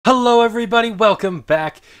Hello everybody, welcome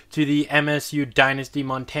back to the MSU Dynasty,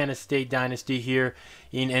 Montana State Dynasty here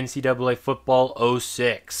in NCAA Football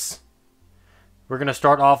 06. We're going to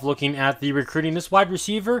start off looking at the recruiting. This wide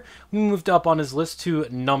receiver, we moved up on his list to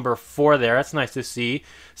number 4 there. That's nice to see.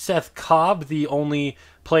 Seth Cobb, the only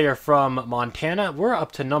player from Montana, we're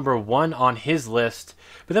up to number 1 on his list.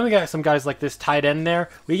 But then we got some guys like this tight end there.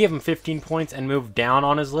 We gave him 15 points and moved down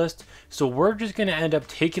on his list. So we're just going to end up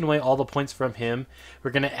taking away all the points from him.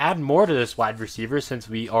 We're going to add more to this wide receiver since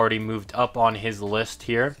we already moved up on his list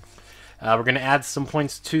here. We're going to add some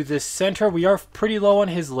points to this center. We are pretty low on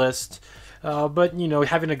his list. But, you know,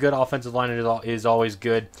 having a good offensive line is always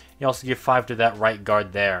good. You also give 5 to that right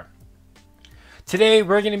guard there. Today,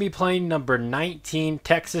 we're going to be playing number 19,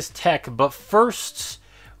 Texas Tech. But first,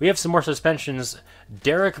 we have some more suspensions.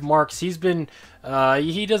 Derek Marks, he's been,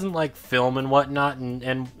 he doesn't like film and whatnot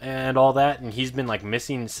and all that. And he's been, like,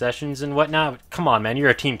 missing sessions and whatnot. But come on, man, you're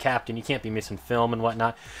a team captain. You can't be missing film and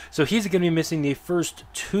whatnot. So he's going to be missing the first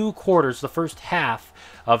 2 quarters, the first half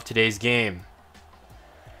of today's game.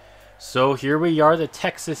 So here we are, the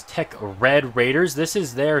Texas Tech Red Raiders. This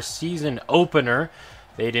is their season opener.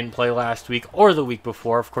 They didn't play last week or the week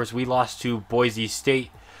before. Of course, we lost to Boise State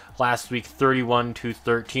last week,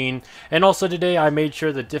 31-13. And also today, I made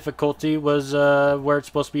sure the difficulty was where it's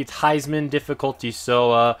supposed to be. It's Heisman difficulty.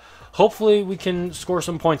 So hopefully we can score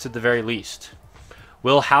some points at the very least.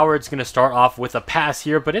 Will Howard's going to start off with a pass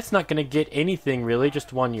here, but it's not going to get anything really,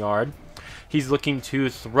 just 1 yard. He's looking to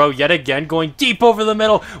throw yet again, going deep over the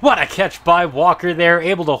middle. What a catch by Walker there,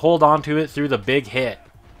 able to hold on to it through the big hit.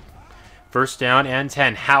 First down and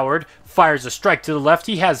 10. Howard fires a strike to the left.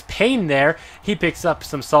 He has Payne there. He picks up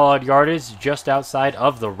some solid yardage just outside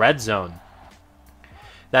of the red zone.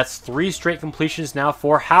 That's 3 straight completions now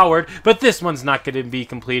for Howard, but this one's not going to be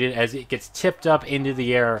completed as it gets tipped up into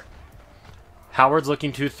the air. Howard's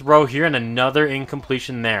looking to throw here, and another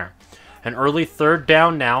incompletion there. An early 3rd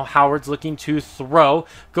down now. Howard's looking to throw.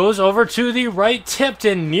 Goes over to the right, tipped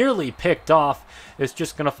and nearly picked off. It's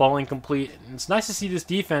just going to fall incomplete. It's nice to see this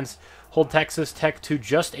defense hold Texas Tech to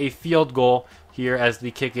just a field goal here as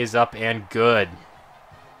the kick is up and good.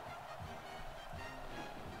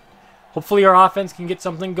 Hopefully our offense can get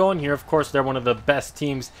something going here. Of course, they're one of the best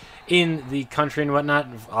teams in the country and whatnot.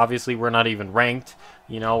 Obviously, we're not even ranked.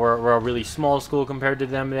 You know, we're a really small school compared to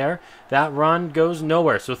them there. That run goes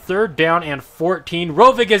nowhere. So 3rd down and 14.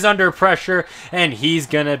 Rovig is under pressure, and he's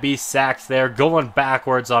going to be sacked there, going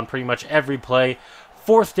backwards on pretty much every play.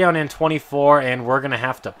 4th down and 24, and we're going to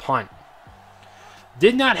have to punt.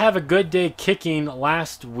 Did not have a good day kicking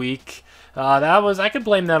last week. I could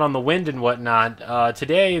blame that on the wind and whatnot.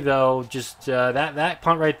 Today, though, just that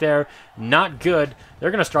punt right there, not good.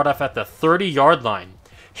 They're going to start off at the 30-yard line.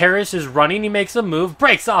 Harris is running. He makes a move,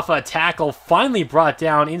 breaks off a tackle, finally brought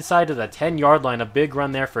down inside of the 10-yard line. A big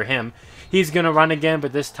run there for him. He's going to run again,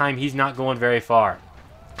 but this time he's not going very far.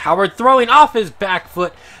 Howard throwing off his back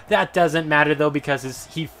foot. That doesn't matter, though, because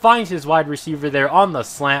he finds his wide receiver there on the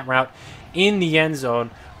slant route in the end zone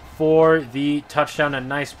for the touchdown. A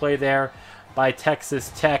nice play there by Texas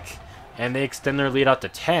Tech, and they extend their lead out to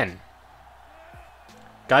 10.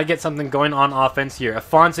 Got to get something going on offense here.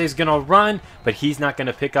 Afonse's going to run, but he's not going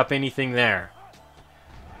to pick up anything there.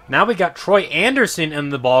 Now we got Troy Anderson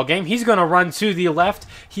in the ball game. He's going to run to the left.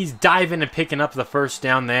 He's diving and picking up the first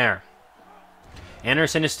down there.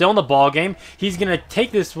 Anderson is still in the ball game. He's going to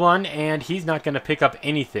take this one, and he's not going to pick up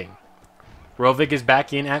anything. Rovig is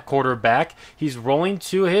back in at quarterback. He's rolling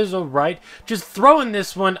to his right. Just throwing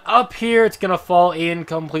this one up here. It's going to fall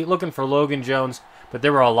incomplete. Looking for Logan Jones, but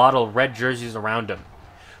there were a lot of red jerseys around him.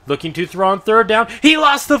 Looking to throw on 3rd down. He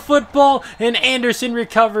lost the football, and Anderson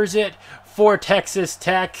recovers it for Texas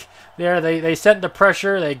Tech. There, they sent the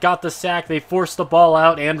pressure. They got the sack. They forced the ball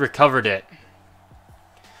out and recovered it.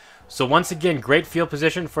 So once again, great field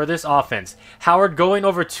position for this offense. Howard going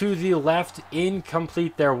over to the left.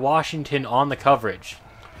 Incomplete there. Washington on the coverage.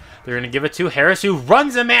 They're going to give it to Harris, who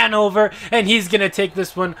runs a man over, and he's going to take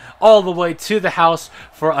this one all the way to the house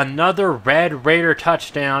for another Red Raider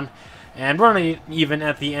touchdown. And we're only even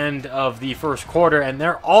at the end of the first quarter, and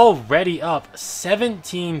they're already up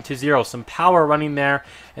 17-0. Some power running there,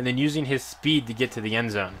 and then using his speed to get to the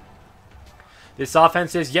end zone. This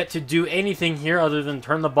offense is yet to do anything here other than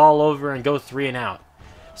turn the ball over and go 3 and out.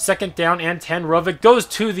 2nd down and 10. Rovig goes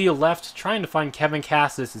to the left, trying to find Kevin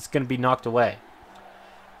Cassis. It's going to be knocked away.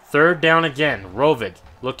 3rd down again. Rovig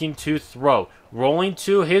looking to throw. Rolling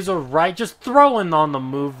to his right, just throwing on the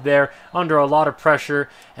move there under a lot of pressure,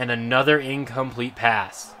 and another incomplete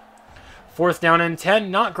pass. 4th down and 10.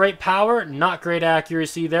 Not great power, not great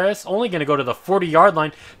accuracy there. It's only going to go to the 40-yard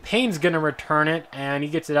line. Payne's going to return it, and he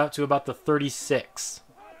gets it out to about the 36.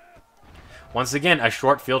 Once again, a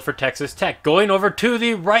short field for Texas Tech. Going over to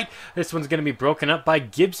the right. This one's going to be broken up by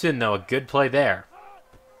Gibson, though. A good play there.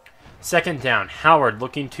 2nd down. Howard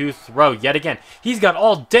looking to throw yet again. He's got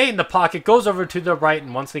all day in the pocket. Goes over to the right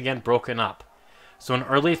and once again broken up. So an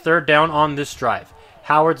early 3rd down on this drive.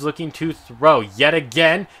 Howard's looking to throw yet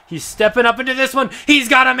again. He's stepping up into this one. He's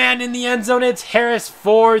got a man in the end zone. It's Harris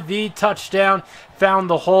for the touchdown. Found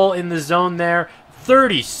the hole in the zone there.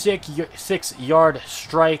 36-yard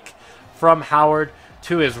strike from Howard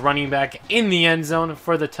to his running back in the end zone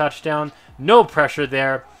for the touchdown. No pressure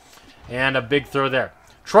there. And a big throw there.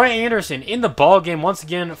 Troy Anderson in the ball game once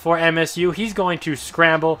again for MSU. He's going to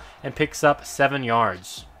scramble and picks up 7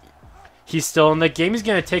 yards. He's still in the game. He's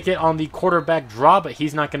going to take it on the quarterback draw, but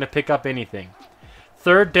he's not going to pick up anything.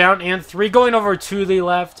 3rd down and 3. Going over to the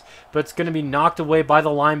left, but it's going to be knocked away by the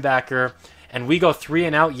linebacker. And we go 3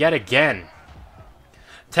 and out yet again.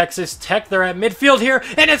 Texas Tech, they're at midfield here,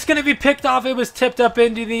 and it's going to be picked off. It was tipped up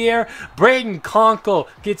into the air. Braden Conkle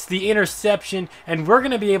gets the interception, and we're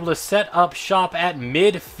going to be able to set up shop at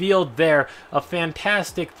midfield there. A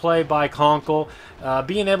fantastic play by Conkle,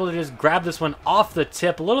 being able to just grab this one off the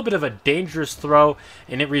tip. A little bit of a dangerous throw,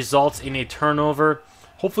 and it results in a turnover.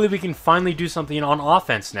 Hopefully we can finally do something on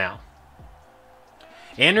offense now.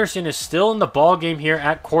 Anderson is still in the ball game here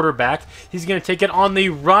at quarterback. He's going to take it on the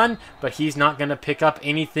run, but he's not going to pick up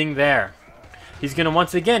anything there. He's going to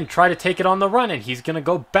once again try to take it on the run, and he's going to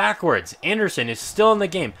go backwards. Anderson is still in the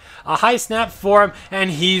game. A high snap for him,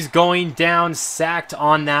 and he's going down, sacked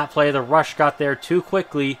on that play. The rush got there too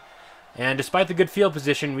quickly, and despite the good field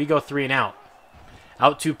position, we go 3 and out.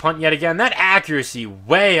 Out to punt yet again. That accuracy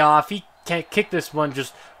way off. He can't kick this one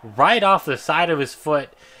just right off the side of his foot.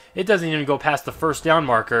 It doesn't even go past the 1st down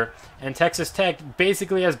marker, and Texas Tech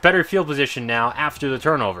basically has better field position now after the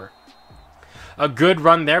turnover. A good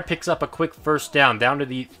run there, picks up a quick 1st down to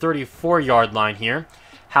the 34-yard line here.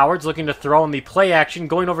 Howard's looking to throw in the play action,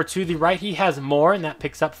 going over to the right. He has more, and that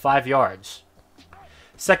picks up 5 yards.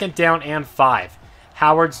 2nd down and 5.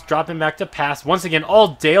 Howard's dropping back to pass. Once again, all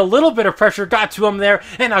day, a little bit of pressure got to him there,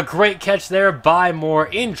 and a great catch there by Moore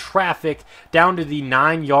in traffic down to the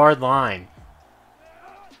 9-yard line.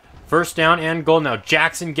 1st down and goal now.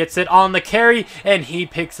 Jackson gets it on the carry, and he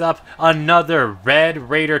picks up another Red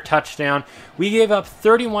Raider touchdown. We gave up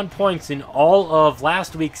 31 points in all of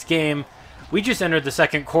last week's game. We just entered the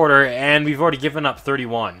 2nd quarter, and we've already given up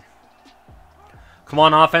 31. Come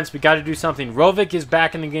on, offense. We got to do something. Rovic is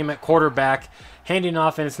back in the game at quarterback. Handing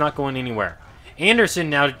off, and it's not going anywhere. Anderson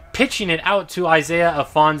now pitching it out to Isaiah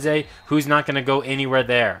Afonso, who's not going to go anywhere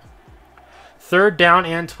there. 3rd down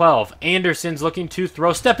and 12. Anderson's looking to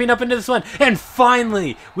throw, stepping up into this one, and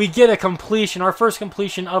finally we get a completion, our first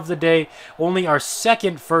completion of the day, only our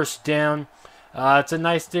 2nd 1st down. It's a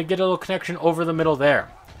nice to get a little connection over the middle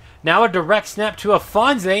there. Now a direct snap to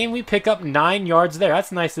Afonso, and we pick up 9 yards there.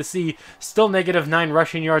 That's nice to see. Still -9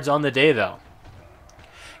 rushing yards on the day, though.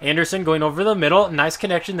 Anderson going over the middle. Nice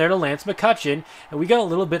connection there to Lance McCutcheon, and we got a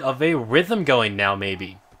little bit of a rhythm going now,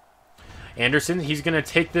 maybe. Anderson, he's going to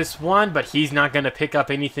take this one, but he's not going to pick up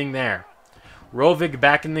anything there. Rovig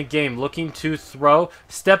back in the game, looking to throw,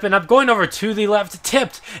 stepping up, going over to the left,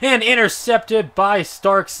 tipped, and intercepted by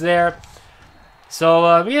Starks there.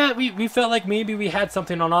 So, yeah, we felt like maybe we had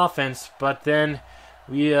something on offense, but then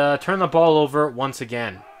we turned the ball over once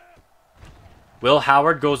again. Will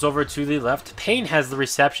Howard goes over to the left. Payne has the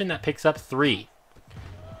reception. That picks up 3.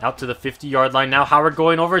 Out to the 50-yard line. Now Howard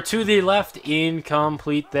going over to the left.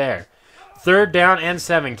 Incomplete there. 3rd down and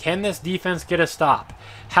 7. Can this defense get a stop?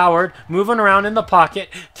 Howard moving around in the pocket,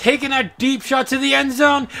 taking a deep shot to the end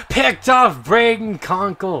zone, picked off Braden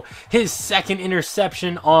Conkle. His 2nd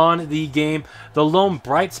interception on the game. The lone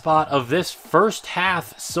bright spot of this first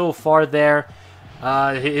half so far there.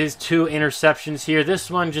 His 2 interceptions here. This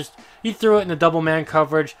one just, he threw it in the double man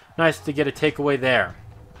coverage. Nice to get a takeaway there.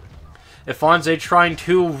 Afonso trying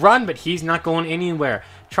to run, but he's not going anywhere.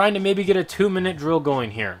 Trying to maybe get a 2-minute drill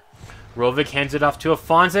going here. Rovic hands it off to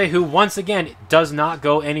Afonso, who once again does not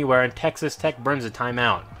go anywhere, and Texas Tech burns a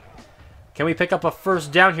timeout. Can we pick up a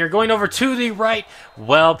 1st down here? Going over to the right.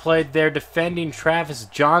 Well played there, defending Travis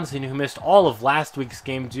Johnson, who missed all of last week's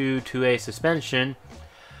game due to a suspension.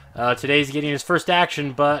 Today's getting his first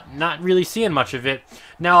action, but not really seeing much of it.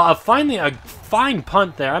 Now, finally, a fine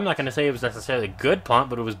punt there. I'm not going to say it was necessarily a good punt,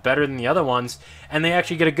 but it was better than the other ones, and they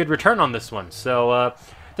actually get a good return on this one. So,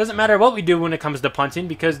 Doesn't matter what we do when it comes to punting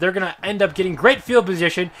because they're going to end up getting great field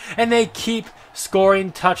position and they keep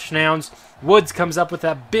scoring touchdowns. Woods comes up with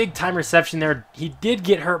that big time reception there. He did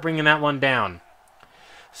get hurt bringing that one down.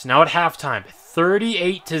 So now at halftime,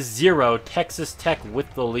 38-0, Texas Tech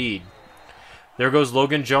with the lead. There goes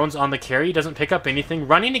Logan Jones on the carry. He doesn't pick up anything.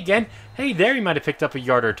 Running again. Hey, there he might have picked up a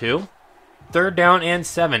yard or two. 3rd down and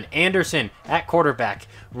 7. Anderson at quarterback.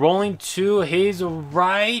 Rolling to his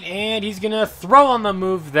right, and he's going to throw on the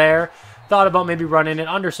move there. Thought about maybe running it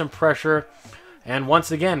under some pressure. And once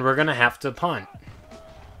again, we're going to have to punt.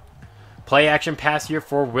 Play action pass here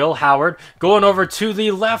for Will Howard. Going over to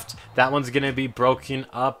the left. That one's going to be broken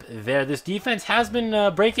up there. This defense has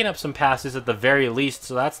been breaking up some passes at the very least,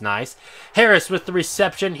 so that's nice. Harris with the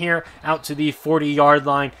reception here out to the 40-yard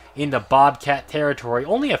line into Bobcat territory.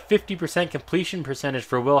 Only a 50% completion percentage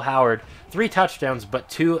for Will Howard. 3 touchdowns, but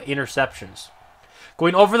 2 interceptions.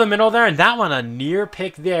 Going over the middle there, and that one a near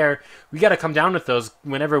pick there. We got to come down with those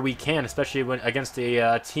whenever we can, especially when against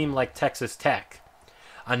a team like Texas Tech.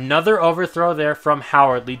 Another overthrow there from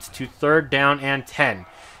Howard leads to 3rd down and 10.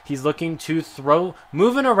 He's looking to throw,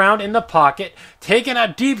 moving around in the pocket, taking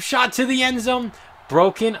a deep shot to the end zone,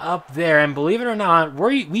 broken up there. And believe it or not,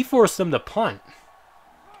 we forced them to punt.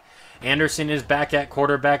 Anderson is back at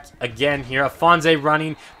quarterback again here. Afonso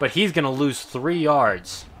running, but he's going to lose 3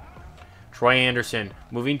 yards. Troy Anderson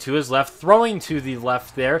moving to his left, throwing to the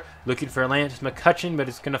left there, looking for Lance McCutcheon, but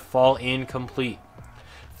it's going to fall incomplete.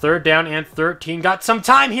 3rd down and 13. Got some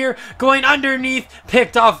time here. Going underneath.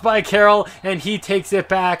 Picked off by Carroll. And he takes it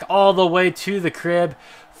back all the way to the crib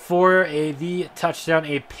for the touchdown.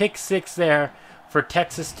 A pick 6 there for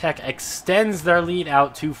Texas Tech. Extends their lead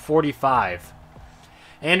out to 45.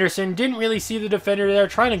 Anderson didn't really see the defender there.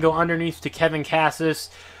 Trying to go underneath to Kevin Cassis.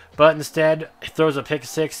 But instead throws a pick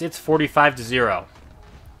 6. It's 45-0.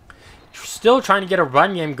 Still trying to get a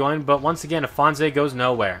run game going. But once again, Afonso goes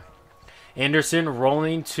nowhere. Anderson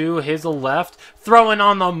rolling to his left, throwing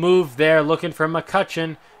on the move there, looking for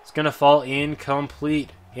McCutcheon. It's going to fall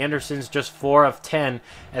incomplete. Anderson's just 4 of 10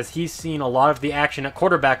 as he's seen a lot of the action at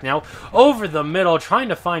quarterback now. Over the middle, trying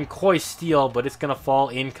to find Coy Steele, but it's going to fall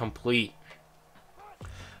incomplete.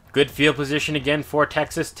 Good field position again for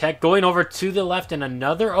Texas Tech. Going over to the left and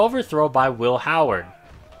another overthrow by Will Howard.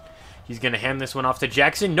 He's going to hand this one off to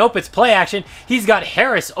Jackson. Nope, it's play action. He's got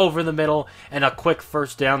Harris over the middle and a quick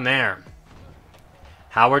 1st down there.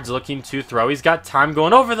 Howard's looking to throw. He's got time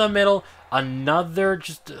going over the middle. Another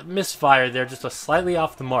just misfire there, just a slightly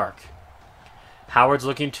off the mark. Howard's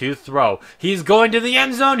looking to throw. He's going to the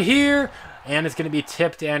end zone here, and it's going to be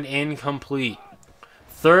tipped and incomplete.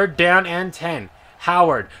 3rd down and 10.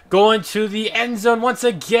 Howard going to the end zone once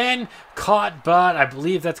again. Caught, but I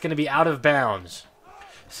believe that's going to be out of bounds.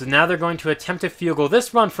 So now they're going to attempt a field goal.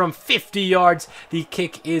 This run from 50 yards. The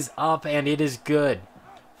kick is up, and it is good.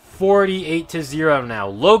 48-0 now.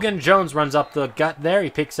 Logan Jones runs up the gut there.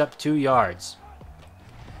 He picks up 2 yards.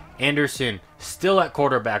 Anderson still at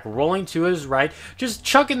quarterback, rolling to his right. Just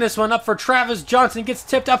chucking this one up for Travis Johnson. Gets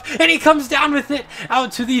tipped up, and he comes down with it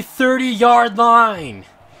out to the 30-yard line.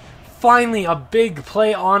 Finally, a big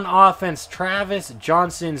play on offense. Travis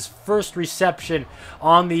Johnson's first reception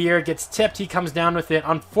on the year gets tipped. He comes down with it.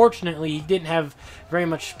 Unfortunately, he didn't have very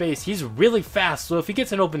much space. He's really fast, so if he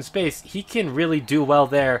gets an open space, he can really do well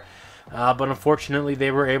there. But unfortunately, they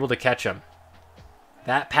were able to catch him.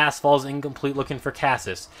 That pass falls incomplete, looking for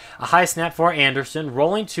Cassis. A high snap for Anderson,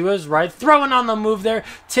 rolling to his right, throwing on the move there,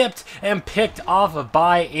 tipped and picked off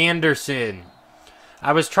by Anderson.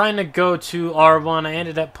 I was trying to go to R1. I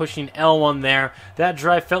ended up pushing L1 there. That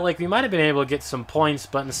drive felt like we might have been able to get some points,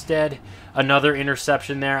 but instead, another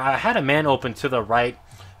interception there. I had a man open to the right,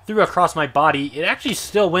 threw across my body. It actually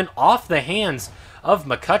still went off the hands of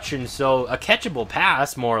McCutcheon, so a catchable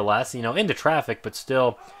pass, more or less, you know, into traffic, but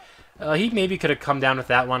still, he maybe could have come down with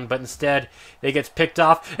that one, but instead, it gets picked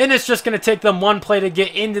off, and it's just going to take them one play to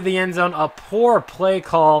get into the end zone. A poor play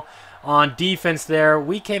call on defense there.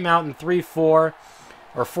 We came out in 3-4.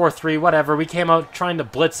 Or 4-3, whatever. We came out trying to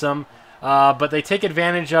blitz them, but they take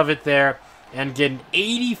advantage of it there and get an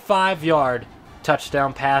 85-yard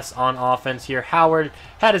touchdown pass on offense here. Howard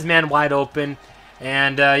had his man wide open,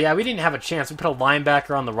 and yeah, we didn't have a chance. We put a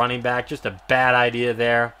linebacker on the running back. Just a bad idea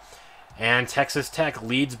there. And Texas Tech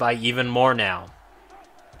leads by even more now.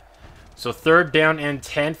 So 3rd down and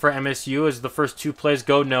 10 for MSU as the first 2 plays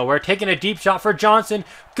go nowhere. Taking a deep shot for Johnson.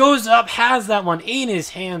 Goes up, has that one in his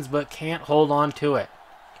hands, but can't hold on to it.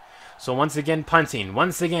 So once again, punting.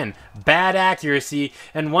 Once again, bad accuracy.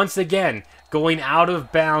 And once again, going out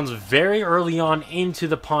of bounds very early on into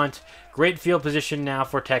the punt. Great field position now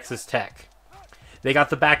for Texas Tech. They got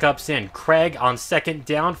the backups in. Craig on second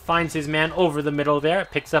down finds his man over the middle there.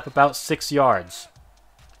 Picks up about 6 yards.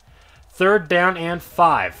 Third down and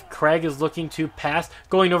 5. Craig is looking to pass.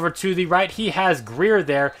 Going over to the right, he has Greer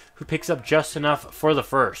there, who picks up just enough for the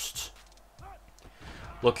first.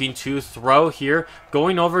 Looking to throw here.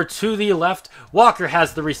 Going over to the left. Walker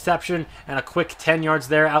has the reception and a quick 10 yards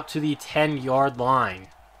there out to the 10-yard line.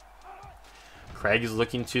 Craig is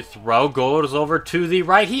looking to throw. Goes over to the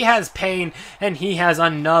right. He has Payne, and he has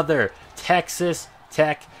another Texas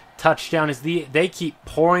Tech touchdown as they keep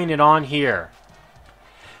pouring it on here.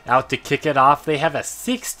 Out to kick it off. They have a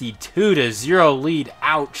 62-0 lead.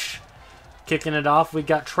 Ouch. Kicking it off, we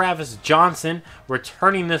got Travis Johnson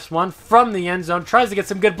returning this one from the end zone. Tries to get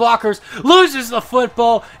some good blockers. Loses the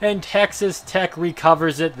football, and Texas Tech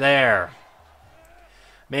recovers it there.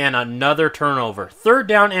 Man, another turnover. Third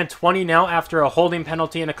down and 20 now after a holding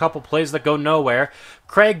penalty and a couple plays that go nowhere.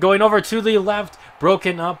 Craig going over to the left.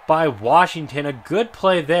 Broken up by Washington. A good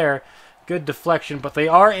play there. Good deflection, but they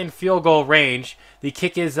are in field goal range. The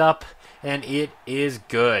kick is up, and it is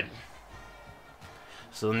good.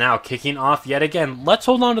 So now kicking off yet again. Let's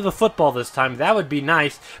hold on to the football this time. That would be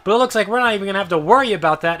nice. But it looks like we're not even going to have to worry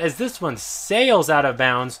about that as this one sails out of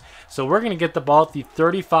bounds. So we're going to get the ball at the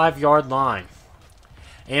 35-yard line.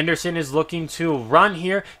 Anderson is looking to run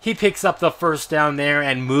here. He picks up the first down there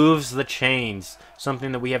and moves the chains.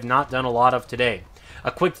 Something that we have not done a lot of today.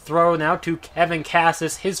 A quick throw now to Kevin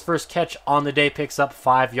Cassis. His first catch on the day picks up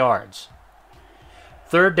 5 yards.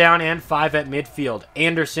 Third down and 5 at midfield.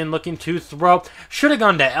 Anderson looking to throw. Should have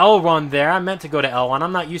gone to L1 there. I meant to go to L1.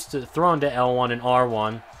 I'm not used to throwing to L1 and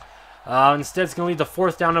R1. Instead, it's going to lead to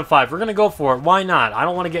 4th down and 5. We're going to go for it. Why not? I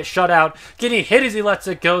don't want to get shut out. Getting hit as he lets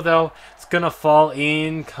it go, though. It's going to fall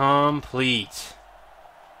incomplete.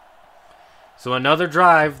 So another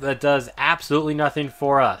drive that does absolutely nothing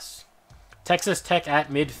for us. Texas Tech at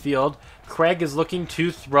midfield. Craig is looking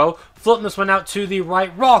to throw. Floating this one out to the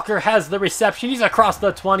right. Walker has the reception. He's across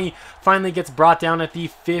the 20. Finally gets brought down at the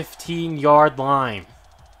 15-yard line.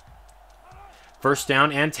 First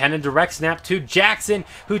down and 10. A direct snap to Jackson,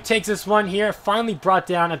 who takes this one here. Finally brought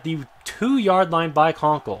down at the 2-yard line by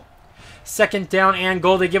Conkle. Second down and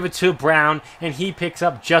goal. They give it to Brown, and he picks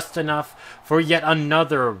up just enough for yet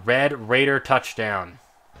another Red Raider touchdown.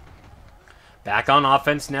 Back on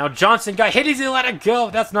offense now. Johnson got hit as he let it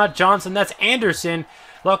go. That's not Johnson. That's Anderson.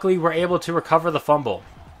 Luckily, we're able to recover the fumble.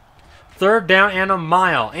 Third down and a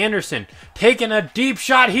mile. Anderson taking a deep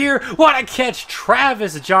shot here. What a catch.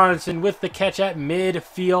 Travis Johnson with the catch at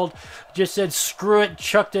midfield. Just said, screw it.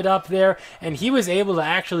 Chucked it up there. And he was able to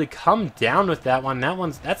actually come down with that one.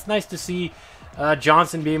 That's nice to see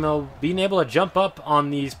Johnson being able to jump up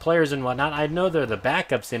on these players and whatnot. I know they're the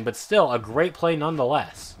backups in, but still a great play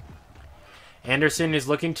nonetheless. Anderson is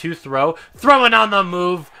looking to throw. Throwing on the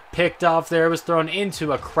move. Picked off there. It was thrown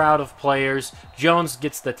into a crowd of players. Jones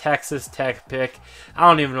gets the Texas Tech pick. I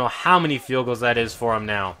don't even know how many field goals that is for him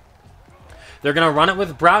now. They're going to run it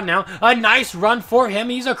with Brown now. A nice run for him.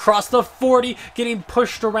 He's across the 40. Getting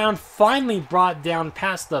pushed around. Finally brought down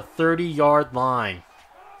past the 30-yard line.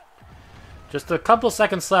 Just a couple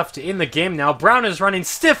seconds left in the game now. Brown is running.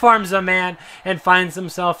 Stiff arms a man. And finds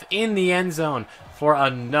himself in the end zone for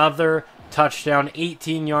another touchdown,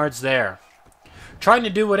 18 yards there. Trying to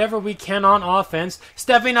do whatever we can on offense.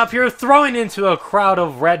 Stepping up here, throwing into a crowd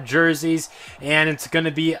of red jerseys. And it's going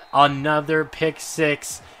to be another pick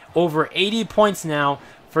six. Over 80 points now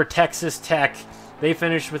for Texas Tech. They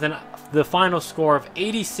finished with the final score of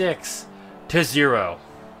 86-0.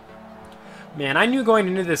 Man, I knew going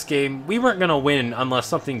into this game we weren't going to win unless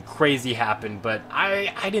something crazy happened, but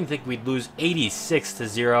I didn't think we'd lose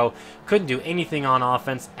 86-0. Couldn't do anything on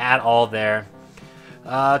offense at all there.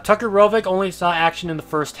 Tucker Rovig only saw action in the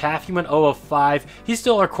first half. He went 0 of 5. He's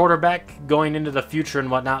still our quarterback going into the future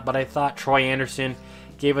and whatnot, but I thought Troy Anderson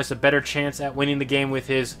gave us a better chance at winning the game with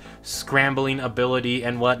his scrambling ability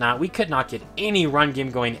and whatnot. We could not get any run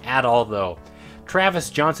game going at all, though. Travis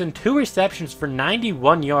Johnson, 2 receptions for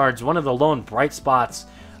 91 yards, one of the lone bright spots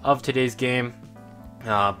of today's game.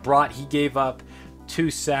 He gave up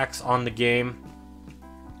 2 sacks on the game.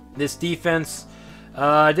 This defense,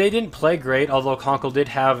 they didn't play great, although Conkle did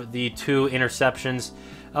have the 2 interceptions,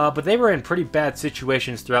 but they were in pretty bad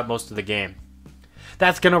situations throughout most of the game.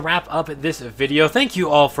 That's going to wrap up this video. Thank you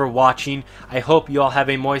all for watching. I hope you all have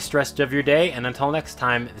a moist rest of your day, and until next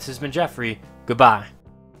time, this has been Jeffrey. Goodbye.